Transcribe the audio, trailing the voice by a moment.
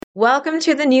Welcome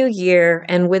to the new year,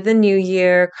 and with the new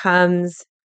year comes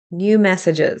new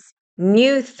messages,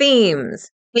 new themes,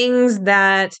 things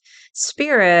that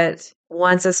Spirit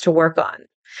wants us to work on.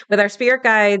 With our Spirit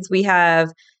guides, we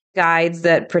have guides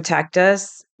that protect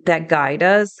us, that guide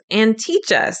us, and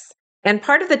teach us. And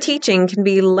part of the teaching can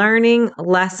be learning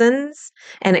lessons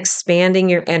and expanding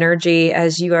your energy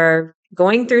as you are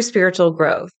going through spiritual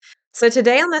growth. So,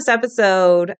 today on this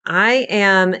episode, I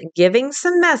am giving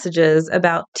some messages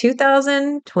about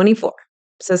 2024.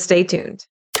 So, stay tuned.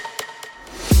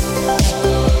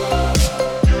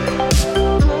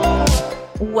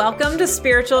 Welcome to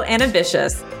Spiritual and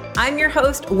Ambitious. I'm your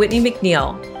host, Whitney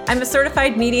McNeill. I'm a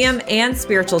certified medium and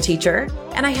spiritual teacher,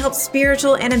 and I help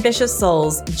spiritual and ambitious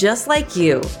souls just like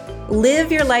you live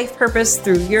your life purpose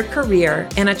through your career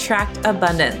and attract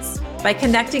abundance by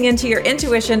connecting into your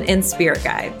intuition and spirit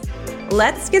guides.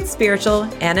 Let's get spiritual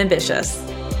and ambitious.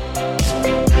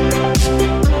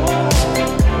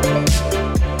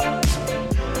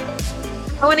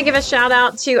 I want to give a shout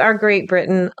out to our Great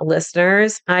Britain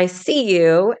listeners. I see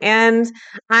you, and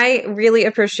I really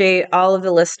appreciate all of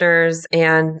the listeners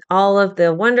and all of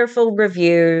the wonderful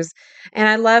reviews. And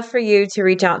I'd love for you to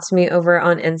reach out to me over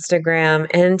on Instagram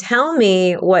and tell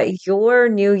me what your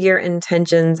New Year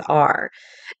intentions are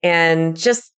and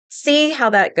just see how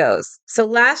that goes. So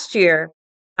last year,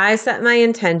 I set my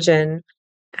intention,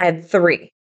 I had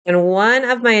three. And one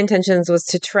of my intentions was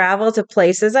to travel to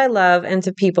places I love and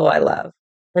to people I love.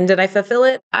 And did I fulfill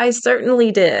it? I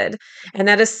certainly did. And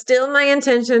that is still my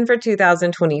intention for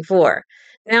 2024.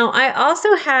 Now, I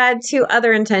also had two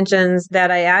other intentions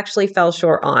that I actually fell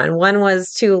short on. One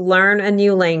was to learn a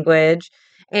new language,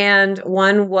 and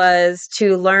one was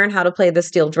to learn how to play the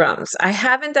steel drums. I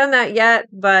haven't done that yet,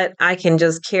 but I can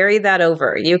just carry that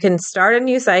over. You can start a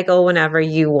new cycle whenever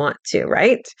you want to,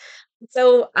 right?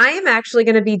 So I am actually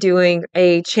going to be doing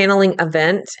a channeling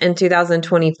event in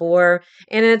 2024,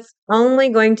 and it's only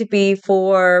going to be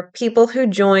for people who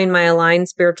join my Aligned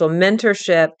Spiritual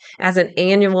Mentorship as an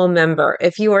annual member.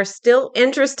 If you are still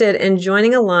interested in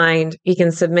joining Aligned, you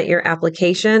can submit your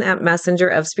application at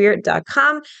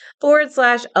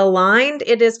messengerofspirit.com/aligned.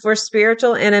 It is for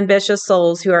spiritual and ambitious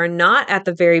souls who are not at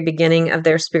the very beginning of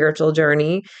their spiritual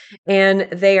journey, and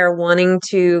they are wanting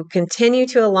to continue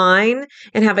to align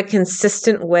and have a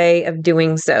consistent way of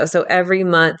doing so. So every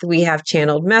month we have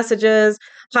channeled messages,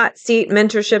 hot seat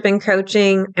mentorship and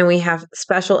coaching, and we have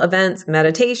special events,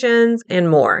 meditations, and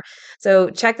more. So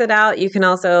check that out. You can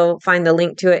also find the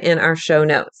link to it in our show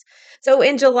notes. So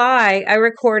in July, I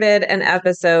recorded an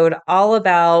episode all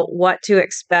about what to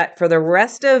expect for the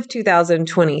rest of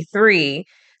 2023.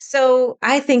 So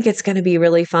I think it's going to be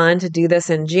really fun to do this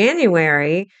in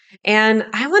January. And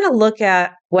I want to look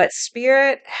at what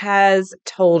Spirit has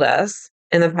told us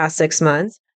in the past 6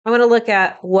 months. I want to look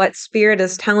at what Spirit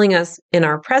is telling us in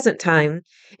our present time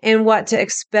and what to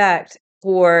expect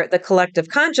for the collective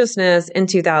consciousness in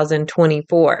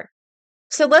 2024.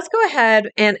 So let's go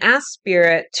ahead and ask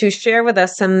Spirit to share with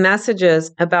us some messages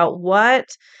about what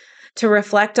to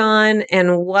reflect on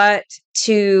and what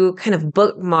to kind of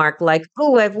bookmark, like,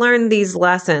 oh, I've learned these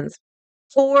lessons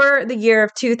for the year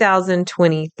of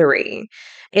 2023.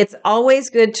 It's always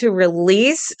good to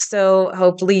release. So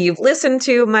hopefully you've listened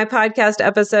to my podcast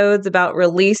episodes about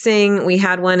releasing. We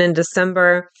had one in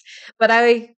December, but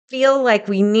I feel like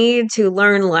we need to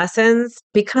learn lessons,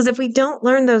 because if we don't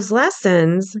learn those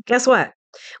lessons, guess what?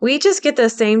 We just get the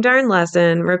same darn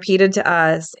lesson repeated to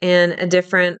us in a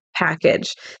different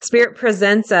package. Spirit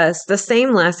presents us the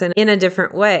same lesson in a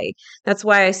different way. That's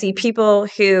why I see people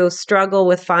who struggle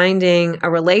with finding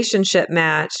a relationship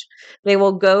match. They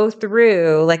will go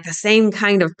through like the same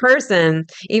kind of person,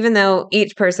 even though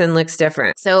each person looks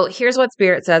different. So here's what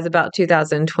Spirit says about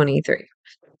 2023.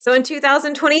 So in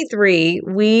 2023,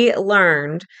 we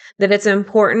learned that it's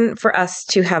important for us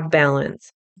to have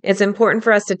balance. It's important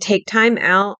for us to take time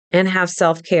out and have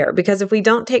self-care, because if we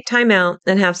don't take time out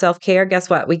and have self-care, guess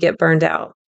what? We get burned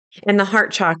out. And the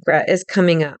heart chakra is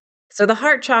coming up. So the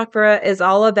heart chakra is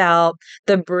all about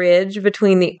the bridge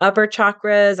between the upper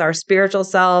chakras, our spiritual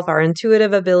self, our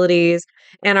intuitive abilities,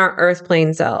 and our earth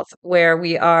plane self, where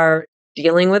we are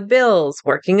dealing with bills,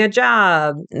 working a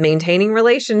job, maintaining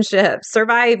relationships,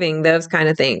 surviving, those kind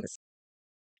of things.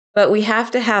 But we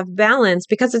have to have balance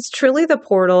because it's truly the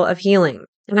portal of healing.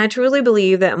 And I truly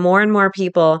believe that more and more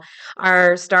people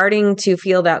are starting to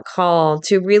feel that call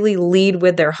to really lead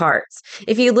with their hearts.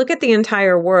 If you look at the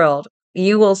entire world,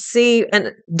 you will see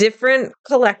a different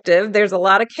collective. There's a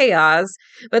lot of chaos,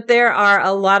 but there are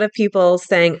a lot of people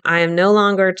saying, I am no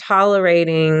longer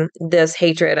tolerating this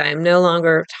hatred. I am no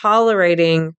longer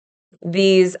tolerating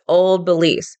these old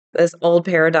beliefs, this old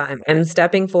paradigm. I'm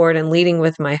stepping forward and leading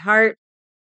with my heart.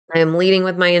 I am leading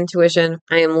with my intuition.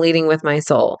 I am leading with my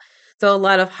soul. So, a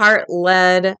lot of heart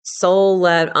led, soul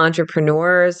led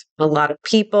entrepreneurs, a lot of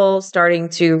people starting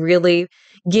to really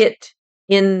get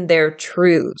in their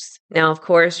truths. Now, of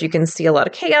course, you can see a lot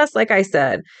of chaos, like I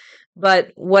said,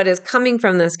 but what is coming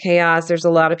from this chaos, there's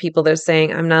a lot of people that are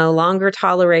saying, I'm no longer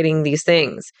tolerating these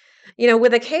things.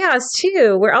 With the chaos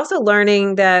too, we're also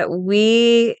learning that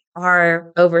we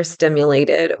are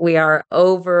overstimulated. We are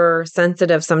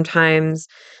oversensitive sometimes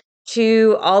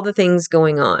to all the things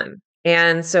going on.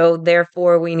 And so,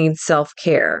 therefore, we need self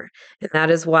care. And that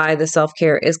is why the self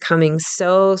care is coming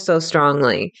so, so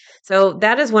strongly. So,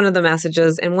 that is one of the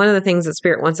messages and one of the things that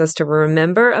Spirit wants us to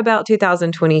remember about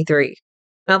 2023.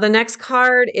 Now, the next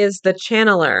card is the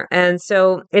channeler. And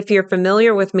so, if you're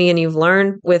familiar with me and you've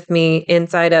learned with me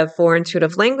inside of 4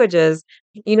 intuitive languages,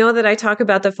 you know that I talk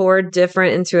about the 4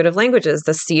 different intuitive languages: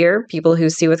 the seer, people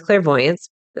who see with clairvoyance;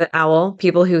 the owl,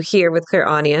 people who hear with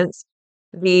clairaudience;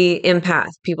 the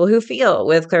empath, people who feel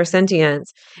with clairsentience;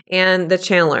 and the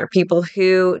channeler, people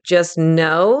who just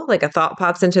know, like a thought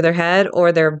pops into their head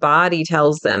or their body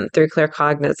tells them through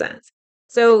claircognizance.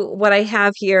 So, what I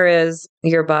have here is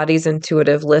your body's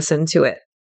intuitive, listen to it.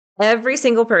 Every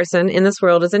single person in this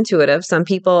world is intuitive. Some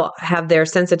people have their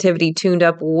sensitivity tuned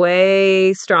up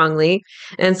way strongly,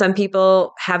 and some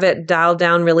people have it dialed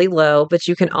down really low, but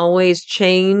you can always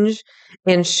change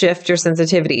and shift your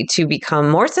sensitivity to become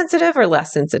more sensitive or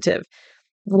less sensitive.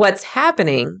 What's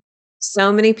happening,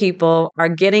 so many people are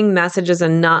getting messages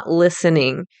and not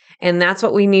listening. And that's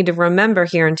what we need to remember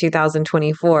here in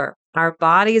 2024. Our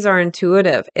bodies are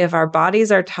intuitive. If our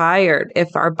bodies are tired, if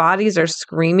our bodies are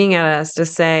screaming at us to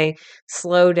say,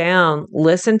 slow down,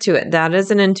 listen to it, that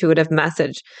is an intuitive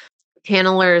message.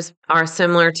 Channelers are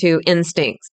similar to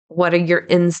instincts. What are your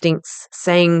instincts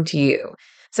saying to you?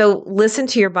 So listen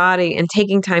to your body and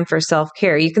taking time for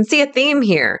self-care. You can see a theme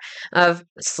here of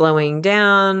slowing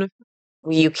down.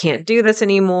 You can't do this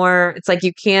anymore. It's like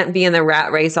you can't be in the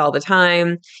rat race all the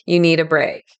time. You need a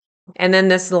break. And then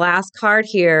this last card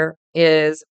here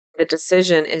is the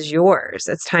decision is yours.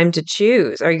 It's time to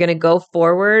choose. Are you going to go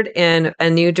forward in a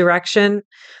new direction,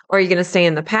 or are you going to stay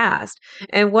in the past?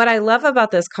 And what I love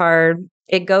about this card,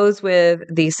 it goes with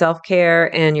the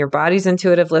self-care and your body's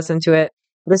intuitive, listen to it.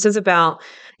 This is about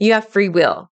you have free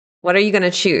will. What are you going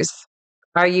to choose?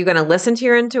 Are you going to listen to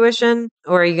your intuition,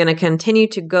 or are you going to continue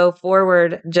to go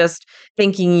forward just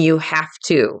thinking you have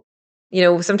to?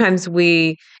 Sometimes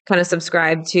we kind of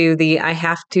subscribe to the I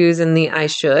have tos and the I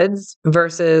shoulds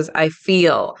versus I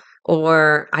feel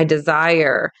or I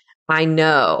desire, I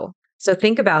know. So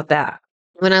think about that.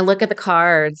 When I look at the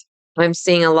cards, I'm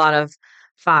seeing a lot of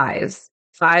fives.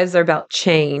 Fives are about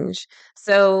change.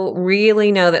 So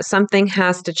really know that something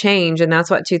has to change. And that's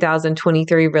what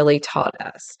 2023 really taught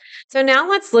us. So now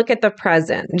let's look at the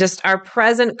present, just our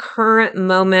present current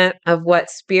moment of what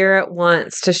Spirit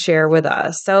wants to share with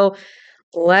us. So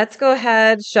let's go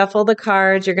ahead, shuffle the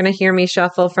cards. You're going to hear me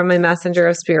shuffle from my Messenger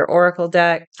of Spirit Oracle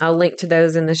deck. I'll link to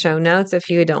those in the show notes. If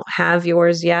you don't have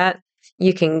yours yet,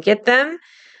 you can get them,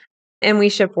 and we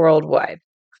ship worldwide.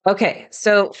 Okay,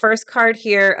 so first card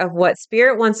here of what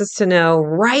Spirit wants us to know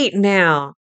right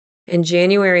now in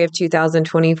January of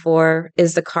 2024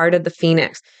 is the card of the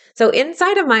Phoenix. So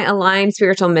inside of my Aligned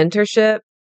Spiritual Mentorship,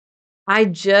 I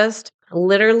just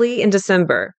literally in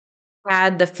December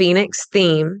had the Phoenix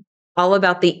theme, all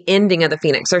about the ending of the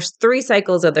Phoenix. There's 3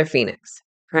 cycles of the Phoenix,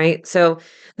 right? So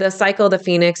the cycle of the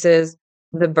Phoenix is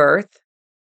the birth,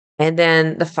 and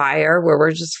then the fire, where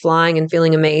we're just flying and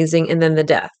feeling amazing, and then the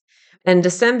death. In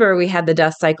December, we had the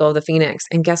death cycle of the Phoenix.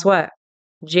 And guess what?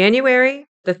 January,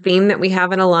 the theme that we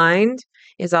have in Aligned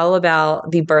is all about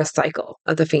the birth cycle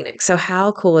of the Phoenix. So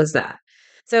how cool is that?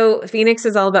 So Phoenix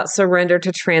is all about surrender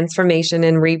to transformation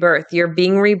and rebirth. You're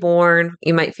being reborn.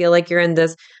 You might feel like you're in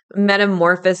this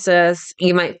metamorphosis.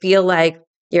 You might feel like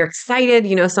you're excited,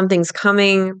 something's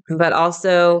coming, but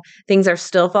also things are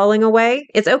still falling away.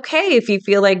 It's okay if you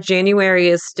feel like January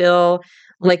is still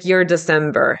like your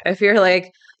December. If you're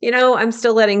like, I'm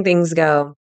still letting things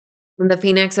go. The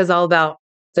Phoenix is all about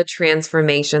the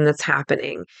transformation that's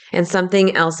happening, and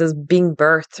something else is being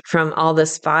birthed from all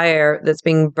this fire that's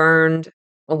being burned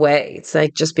away. It's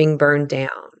like just being burned down.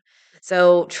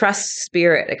 So trust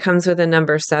Spirit. It comes with a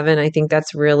number 7. I think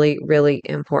that's really, really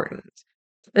important.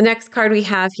 The next card we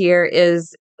have here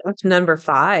is number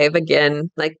 5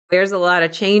 again. Like there's a lot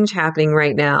of change happening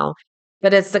right now,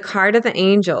 but it's the card of the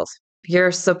angels.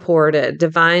 You're supported.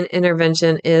 Divine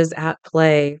intervention is at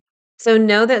play. So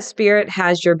know that Spirit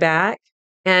has your back.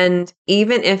 And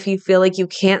even if you feel like you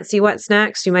can't see what's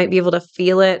next, you might be able to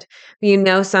feel it. You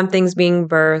know something's being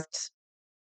birthed.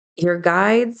 Your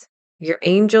guides, your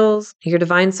angels, your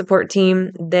divine support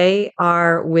team, they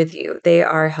are with you. They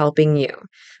are helping you.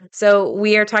 So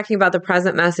we are talking about the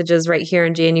present messages right here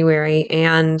in January,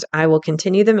 and I will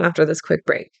continue them after this quick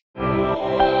break.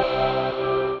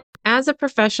 As a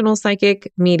professional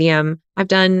psychic medium, I've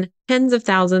done tens of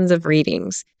thousands of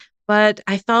readings, but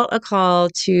I felt a call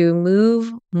to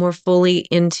move more fully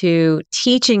into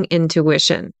teaching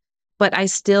intuition. But I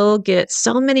still get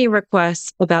so many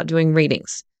requests about doing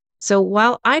readings. So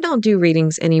while I don't do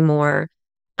readings anymore,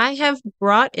 I have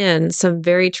brought in some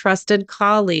very trusted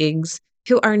colleagues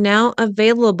who are now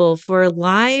available for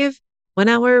live 1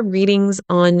 hour readings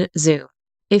on Zoom.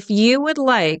 If you would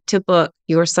like to book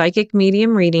your psychic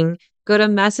medium reading, go to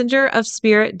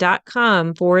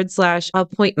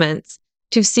messengerofspirit.com/appointments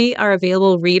to see our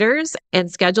available readers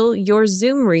and schedule your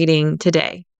Zoom reading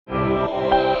today.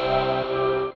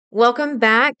 Welcome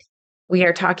back. We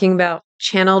are talking about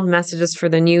channeled messages for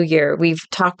the new year. We've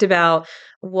talked about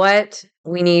what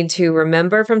we need to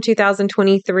remember from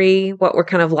 2023, what we're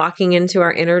kind of locking into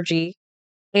our energy,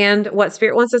 and what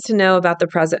Spirit wants us to know about the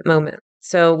present moment.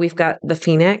 So we've got the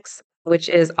Phoenix, which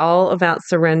is all about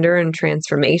surrender and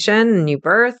transformation and new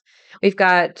birth. We've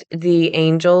got the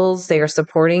angels, they are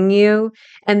supporting you.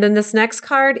 And then this next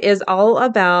card is all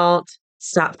about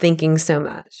stop thinking so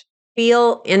much.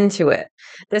 Feel into it.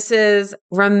 This is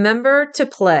remember to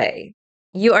play.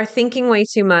 You are thinking way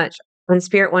too much, and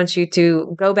Spirit wants you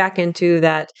to go back into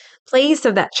that place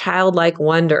of that childlike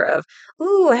wonder of,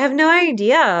 ooh, I have no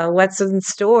idea what's in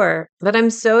store, but I'm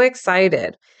so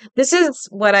excited. This is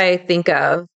what I think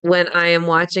of when I am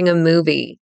watching a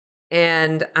movie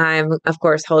and I'm, of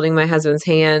course, holding my husband's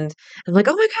hand. I'm like,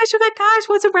 oh my gosh,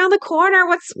 what's around the corner?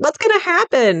 What's going to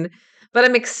happen? But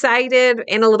I'm excited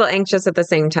and a little anxious at the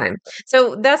same time.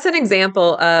 So that's an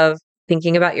example of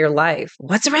thinking about your life.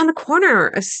 What's around the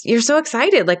corner? You're so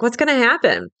excited. Like, what's going to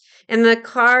happen? And the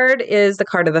card is the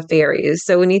card of the fairies.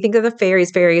 So when you think of the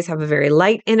fairies have a very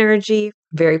light energy,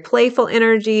 very playful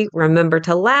energy. Remember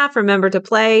to laugh, remember to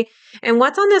play. And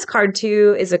what's on this card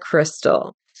too is a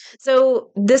crystal. So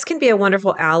this can be a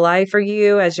wonderful ally for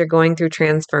you as you're going through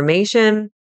transformation.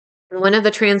 One of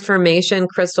the transformation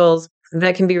crystals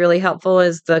that can be really helpful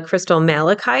is the crystal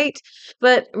malachite,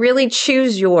 but really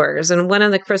choose yours. And one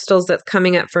of the crystals that's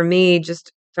coming up for me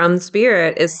just from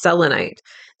Spirit is selenite.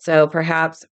 So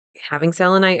perhaps having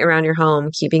selenite around your home,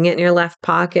 keeping it in your left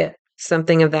pocket,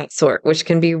 something of that sort, which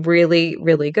can be really,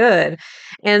 really good.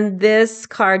 And this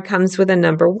card comes with a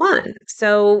number 1.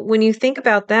 So when you think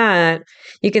about that,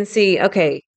 you can see,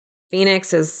 okay,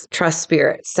 Phoenix is trust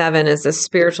spirit. 7 is a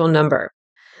spiritual number.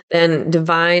 Then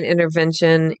divine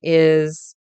intervention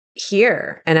is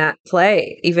here and at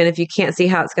play. Even if you can't see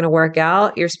how it's going to work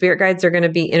out, your spirit guides are going to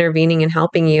be intervening and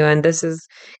helping you. And this is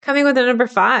coming with a number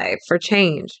 5 for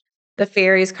change. The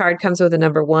fairies card comes with a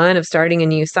number 1 of starting a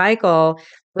new cycle.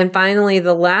 And finally,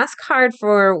 the last card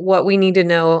for what we need to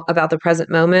know about the present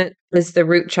moment is the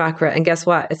root chakra. And guess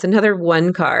what? It's another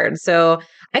 1 card. So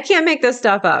I can't make this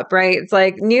stuff up, right? It's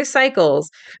like new cycles.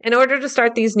 In order to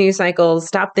start these new cycles,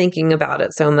 stop thinking about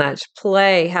it so much.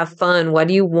 Play, have fun. What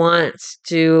do you want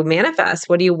to manifest?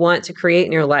 What do you want to create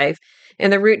in your life?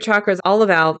 And the root chakra is all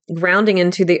about grounding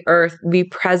into the earth, be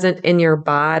present in your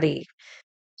body.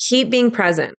 Keep being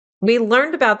present. We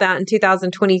learned about that in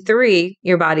 2023.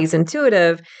 Your body's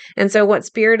intuitive. And so what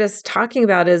Spirit is talking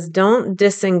about is don't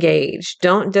disengage,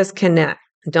 don't disconnect,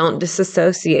 don't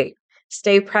disassociate.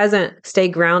 Stay present, stay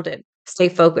grounded, stay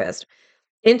focused.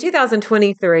 In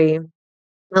 2023,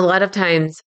 a lot of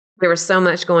times there was so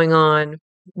much going on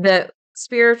that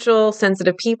spiritual,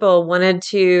 sensitive people wanted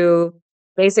to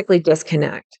basically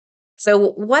disconnect.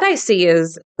 So what I see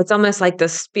is it's almost like the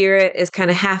spirit is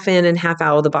kind of half in and half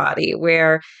out of the body,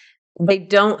 where they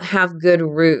don't have good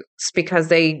roots because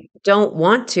they don't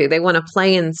want to. They want to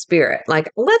play in spirit.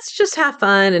 Like, let's just have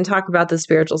fun and talk about the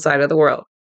spiritual side of the world.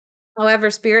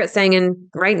 However, Spirit's saying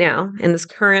right now, in this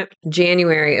current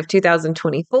January of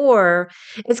 2024,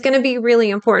 it's going to be really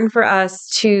important for us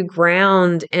to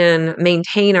ground and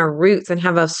maintain our roots and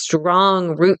have a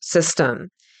strong root system.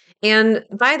 And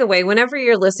by the way, whenever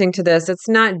you're listening to this, it's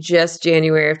not just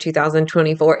January of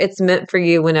 2024. It's meant for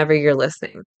you whenever you're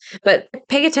listening. But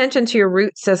pay attention to your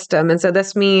root system. And so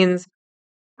this means,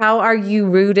 how are you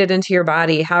rooted into your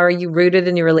body? How are you rooted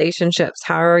in your relationships?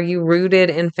 How are you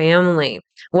rooted in family?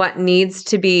 What needs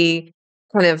to be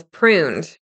kind of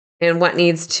pruned and what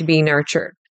needs to be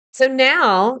nurtured? So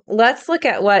now let's look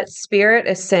at what Spirit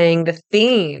is saying the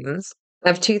themes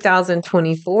of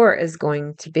 2024 is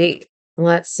going to be.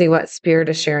 Let's see what Spirit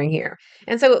is sharing here.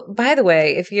 And so, by the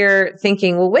way, if you're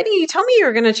thinking, well, Whitney, you told me you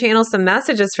were going to channel some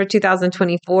messages for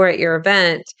 2024 at your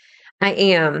event. I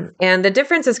am. And the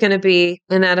difference is going to be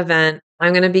in that event,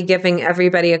 I'm going to be giving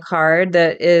everybody a card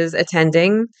that is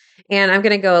attending. And I'm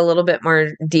going to go a little bit more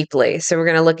deeply. So, we're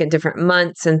going to look at different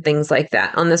months and things like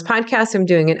that. On this podcast, I'm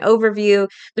doing an overview.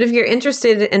 But if you're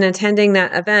interested in attending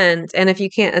that event, and if you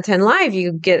can't attend live,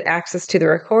 you get access to the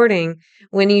recording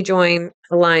when you join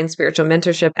Align Spiritual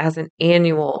Mentorship as an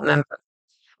annual member.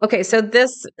 Okay, so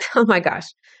this, oh my gosh,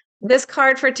 this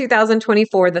card for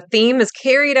 2024, the theme is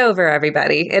carried over,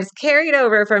 everybody. It's carried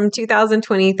over from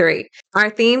 2023. Our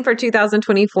theme for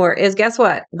 2024 is, guess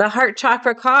what? The heart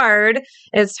chakra card.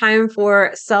 It's time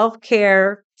for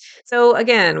self-care. So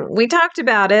again, we talked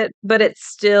about it, but it's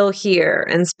still here.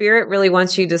 And Spirit really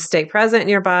wants you to stay present in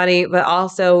your body, but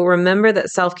also remember that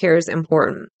self-care is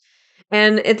important.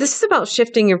 And this is about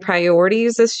shifting your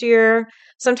priorities this year.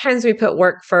 Sometimes we put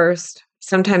work first.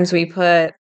 Sometimes we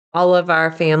put all of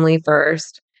our family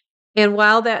first. And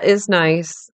while that is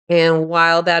nice, and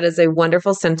while that is a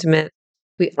wonderful sentiment,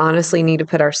 we honestly need to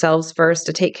put ourselves first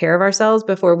to take care of ourselves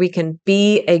before we can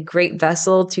be a great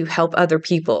vessel to help other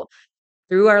people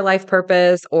through our life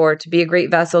purpose or to be a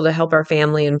great vessel to help our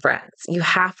family and friends. You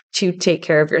have to take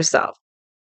care of yourself.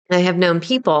 I have known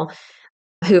people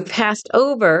who passed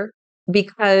over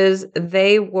because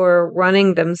they were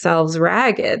running themselves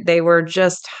ragged. They were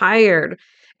just tired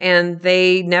and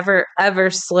they never ever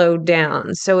slowed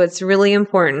down. So it's really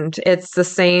important. It's the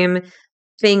same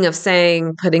thing of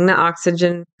saying, putting the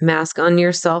oxygen mask on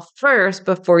yourself first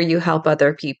before you help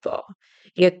other people.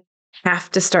 You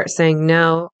have to start saying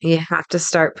no. You have to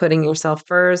start putting yourself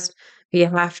first. You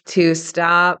have to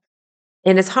stop.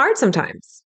 And it's hard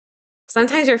sometimes.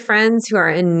 Sometimes your friends who are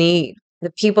in need,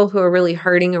 the people who are really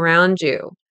hurting around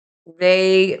you,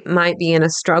 they might be in a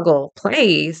struggle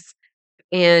place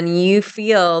and you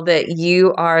feel that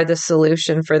you are the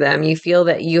solution for them. You feel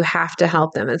that you have to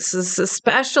help them. It's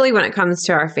especially when it comes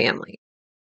to our family.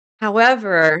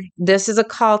 However, this is a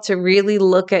call to really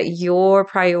look at your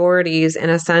priorities in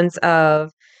a sense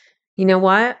of, you know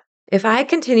what? If I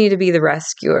continue to be the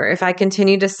rescuer, if I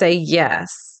continue to say yes,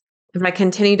 if I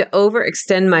continue to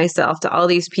overextend myself to all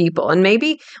these people, and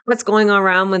maybe what's going on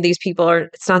around with these people are,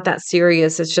 it's not that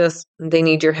serious. It's just they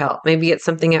need your help. Maybe it's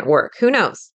something at work. Who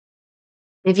knows?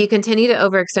 If you continue to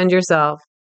overextend yourself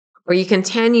or you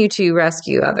continue to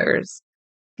rescue others,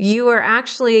 you are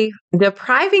actually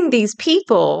depriving these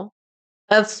people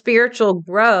of spiritual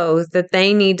growth that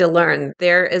they need to learn.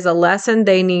 There is a lesson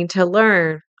they need to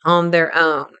learn on their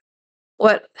own.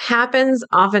 What happens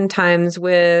oftentimes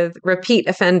with repeat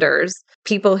offenders,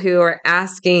 people who are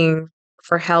asking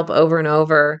for help over and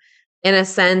over, in a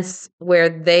sense where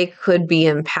they could be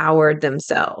empowered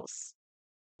themselves.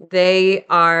 They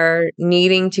are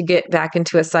needing to get back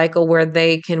into a cycle where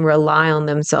they can rely on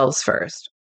themselves first.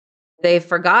 They've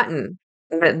forgotten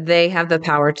that they have the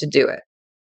power to do it.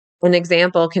 An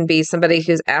example can be somebody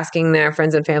who's asking their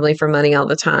friends and family for money all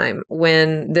the time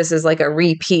when this is like a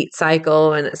repeat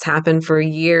cycle and it's happened for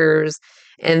years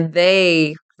and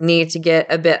they need to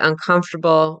get a bit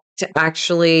uncomfortable to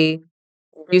actually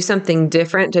do something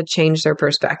different to change their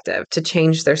perspective, to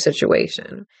change their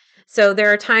situation. So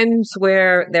there are times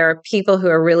where there are people who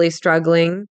are really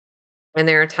struggling and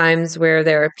there are times where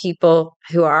there are people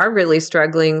who are really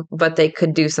struggling, but they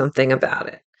could do something about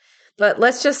it. But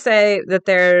let's just say that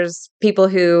there's people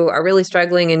who are really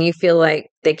struggling and you feel like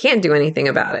they can't do anything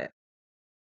about it.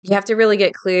 You have to really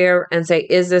get clear and say,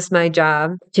 is this my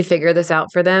job to figure this out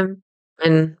for them?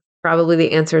 And probably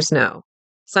the answer is no.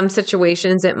 Some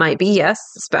situations it might be yes,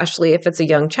 especially if it's a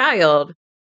young child,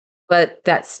 but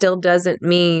that still doesn't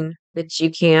mean that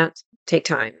you can't take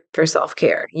time for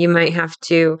self-care. You might have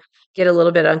to get a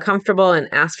little bit uncomfortable and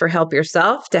ask for help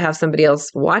yourself to have somebody else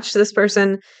watch this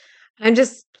person. I'm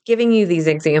just giving you these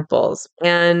examples.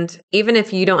 And even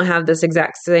if you don't have this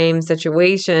exact same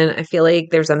situation, I feel like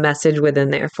there's a message within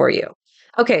there for you.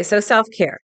 Okay, so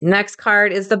self-care. Next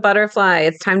card is the butterfly.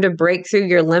 It's time to break through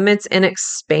your limits and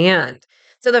expand.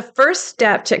 So the first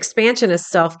step to expansion is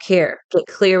self-care. Get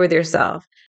clear with yourself.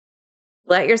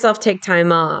 Let yourself take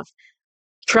time off.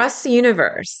 Trust the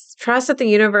universe. Trust that the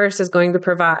universe is going to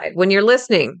provide when you're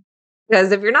listening.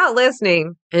 Because if you're not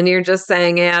listening and you're just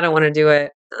saying, hey, I don't want to do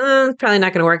it, it's probably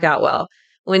not going to work out well.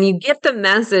 When you get the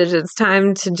message, it's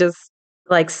time to just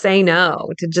like say no,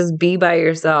 to just be by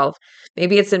yourself.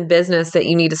 Maybe it's in business that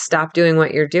you need to stop doing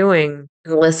what you're doing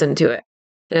and listen to it.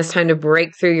 And it's time to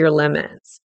break through your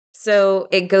limits. So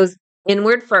it goes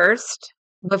inward first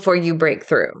before you break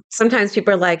through. Sometimes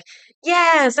people are like,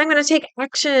 yes, I'm going to take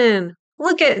action.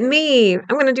 look at me. I'm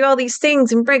going to do all these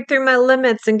things and break through my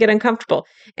limits and get uncomfortable.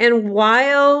 And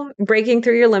while breaking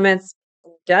through your limits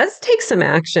does take some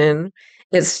action,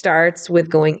 it starts with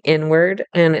going inward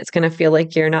and it's going to feel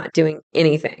like you're not doing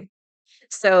anything.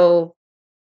 So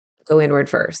go inward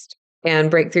first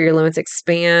and break through your limits,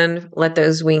 expand, let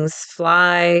those wings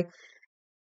fly.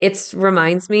 It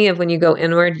reminds me of when you go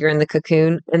inward, you're in the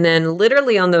cocoon. And then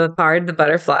literally on the card, the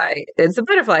butterfly, it's a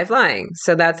butterfly flying.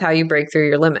 So that's how you break through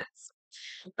your limits.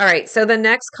 All right. So the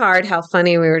next card, how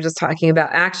funny, we were just talking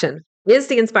about action, is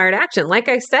the inspired action. Like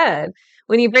I said,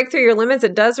 when you break through your limits,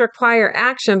 it does require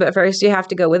action, but first you have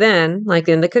to go within, like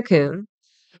in the cocoon.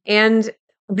 And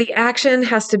the action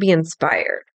has to be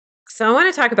inspired. So I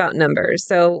want to talk about numbers.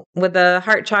 So with the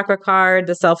heart chakra card,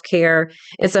 the self-care,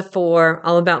 it's a 4,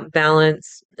 all about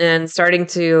balance and starting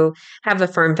to have a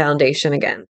firm foundation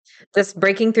again. This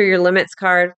breaking through your limits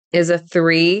card is a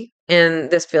 3,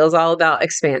 and this feels all about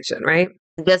expansion, right?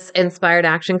 This inspired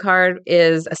action card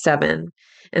is a 7.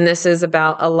 And this is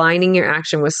about aligning your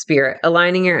action with spirit,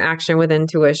 aligning your action with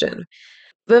intuition.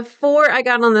 Before I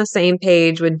got on the same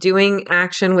page with doing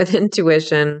action with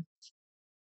intuition,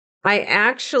 I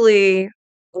actually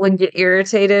would get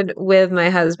irritated with my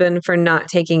husband for not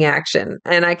taking action.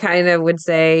 And I kind of would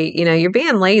say, you're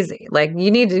being lazy. Like,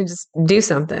 you need to just do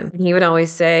something. He would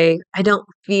always say, I don't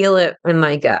feel it in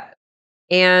my gut.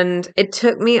 And it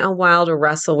took me a while to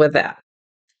wrestle with that.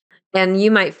 And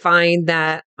you might find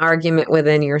that argument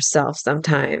within yourself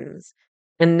sometimes.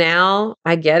 And now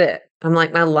I get it. I'm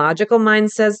like, my logical mind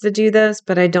says to do this,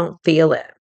 but I don't feel it.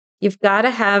 You've got to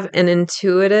have an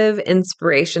intuitive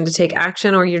inspiration to take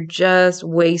action, or you're just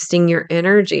wasting your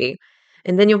energy.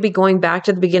 And then you'll be going back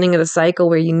to the beginning of the cycle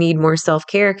where you need more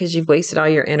self-care because you've wasted all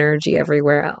your energy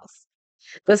everywhere else.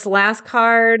 This last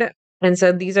card, and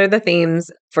so these are the themes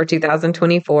for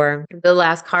 2024. The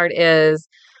last card is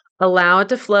allow it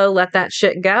to flow. Let that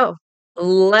shit go.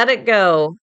 Let it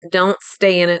go. Don't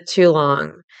stay in it too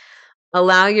long.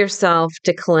 Allow yourself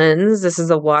to cleanse. This is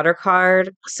a water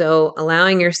card. So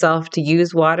allowing yourself to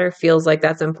use water feels like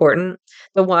that's important.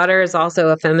 The water is also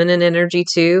a feminine energy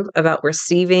too, about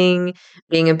receiving,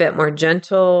 being a bit more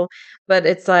gentle, but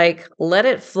it's like, let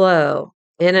it flow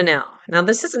in and out. Now,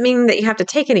 this doesn't mean that you have to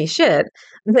take any shit.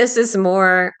 This is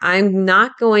more, I'm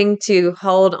not going to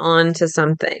hold on to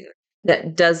something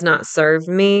that does not serve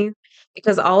me,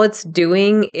 because all it's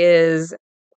doing is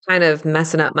kind of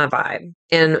messing up my vibe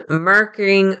and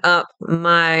murking up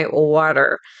my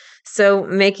water. So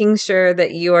making sure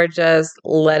that you are just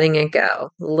letting it go,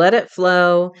 let it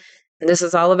flow. This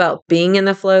is all about being in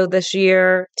the flow this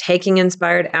year, taking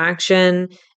inspired action,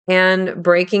 and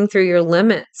breaking through your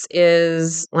limits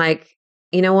is like,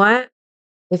 you know what?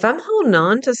 If I'm holding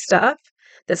on to stuff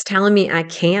that's telling me I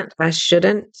can't, I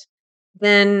shouldn't,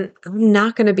 then I'm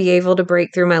not going to be able to break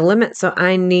through my limit. So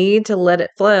I need to let it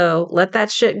flow, let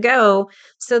that shit go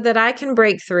so that I can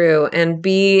break through and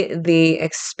be the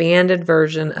expanded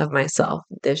version of myself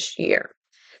this year.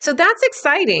 So that's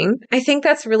exciting. I think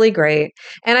that's really great.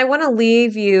 And I want to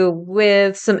leave you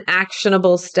with some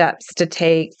actionable steps to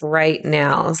take right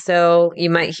now. So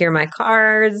you might hear my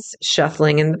cards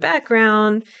shuffling in the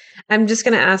background. I'm just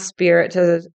going to ask Spirit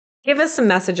to give us some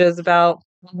messages about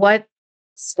what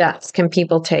steps can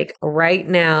people take right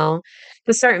now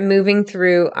to start moving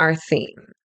through our theme.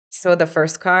 So the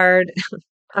first card,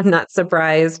 I'm not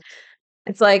surprised.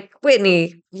 It's like,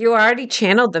 Whitney, you already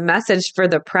channeled the message for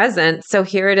the present. So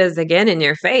here it is again in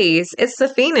your face. It's the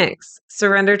Phoenix,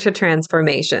 surrender to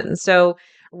transformation. So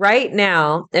right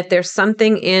now, if there's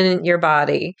something in your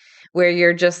body where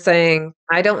you're just saying,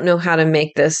 I don't know how to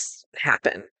make this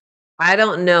happen. I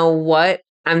don't know what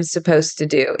I'm supposed to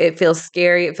do. It feels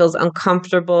scary. It feels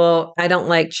uncomfortable. I don't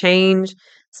like change.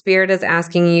 Spirit is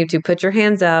asking you to put your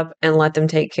hands up and let them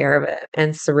take care of it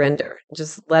and surrender.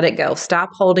 Just let it go. Stop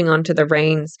holding on to the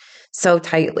reins so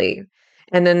tightly.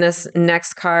 And then this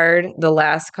next card, the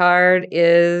last card,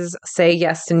 is say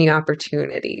yes to new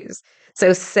opportunities.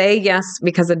 So say yes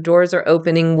because the doors are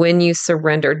opening when you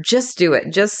surrender. Just do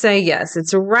it. Just say yes.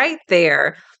 It's right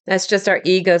there. That's just our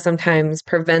ego sometimes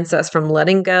prevents us from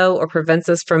letting go or prevents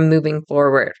us from moving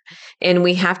forward. And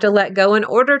we have to let go in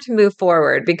order to move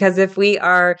forward, because if we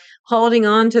are holding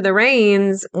on to the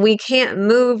reins, we can't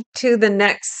move to the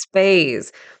next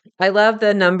phase. I love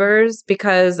the numbers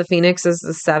because the Phoenix is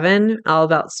the 7, all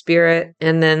about spirit.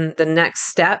 And then the next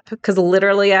step, because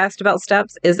literally I asked about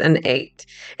steps, is an 8.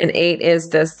 An 8 is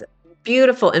this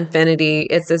beautiful infinity.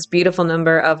 It's this beautiful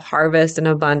number of harvest and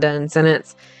abundance. And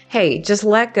it's, hey, just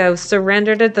let go,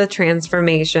 surrender to the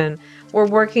transformation. We're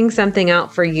working something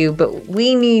out for you, but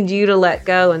we need you to let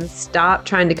go and stop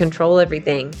trying to control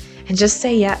everything and just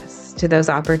say yes. yes to those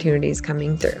opportunities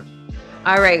coming through.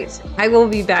 All right. I will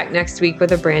be back next week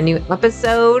with a brand new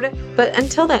episode. But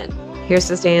until then, here's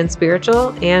to staying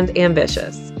spiritual and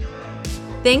ambitious.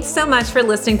 Thanks so much for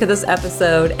listening to this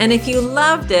episode. And if you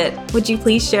loved it, would you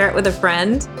please share it with a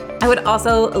friend? I would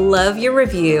also love your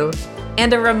review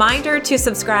and a reminder to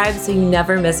subscribe so you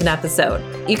never miss an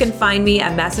episode. You can find me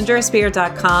at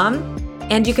messengerofspirit.com,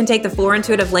 and you can take the 4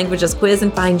 Intuitive Languages quiz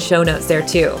and find show notes there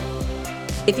too.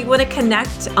 If you want to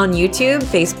connect on YouTube,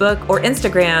 Facebook, or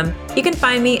Instagram, you can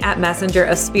find me at Messenger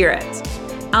of Spirit.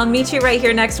 I'll meet you right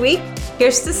here next week.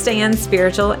 Here's to staying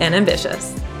spiritual and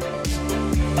ambitious.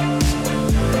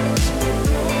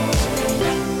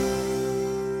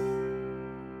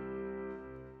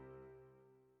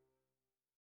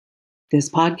 This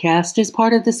podcast is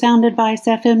part of the Sound Advice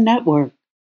FM network.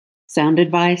 Sound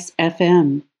Advice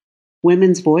FM.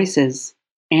 Women's voices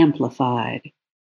amplified.